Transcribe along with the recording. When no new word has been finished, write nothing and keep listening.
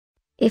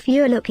If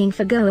you're looking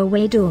for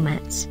go-away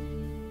doormats,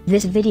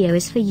 this video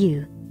is for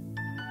you.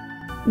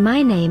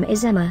 My name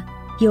is Emma,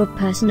 your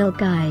personal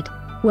guide.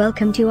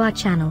 Welcome to our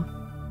channel.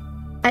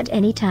 At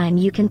any time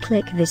you can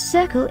click this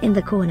circle in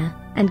the corner,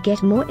 and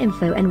get more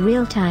info and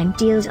real-time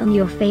deals on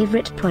your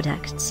favorite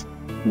products.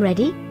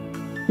 Ready?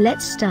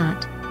 Let's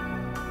start.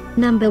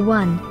 Number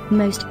 1,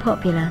 Most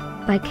Popular,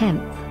 by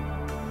Kempf.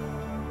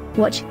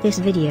 Watch this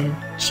video,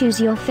 choose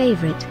your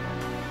favorite.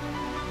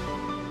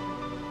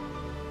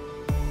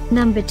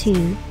 Number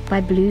 2,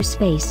 by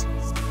BlueSpace.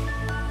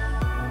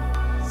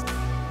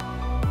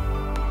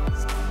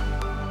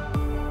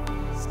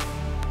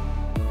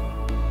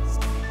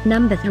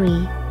 Number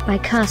 3, by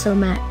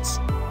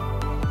CastleMats.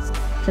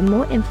 For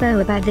more info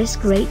about this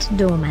great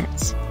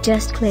doormats,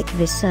 just click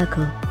this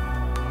circle.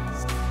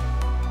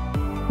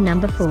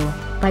 Number 4,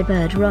 by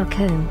BirdRock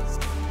Home.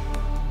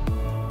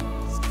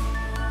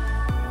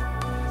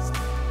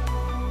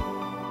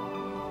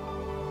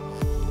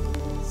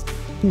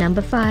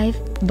 Number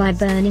 5, by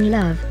Burning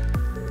Love.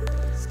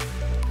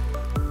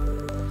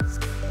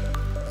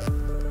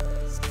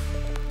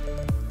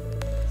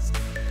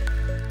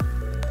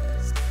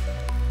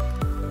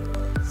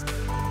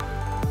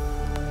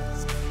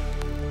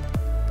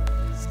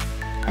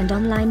 And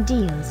online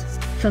deals,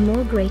 for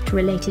more great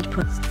related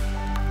products.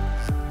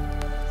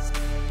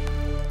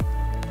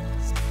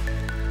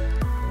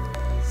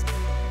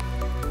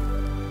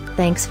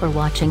 Thanks for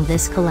watching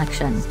this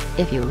collection.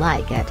 If you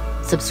like it,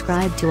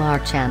 subscribe to our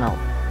channel.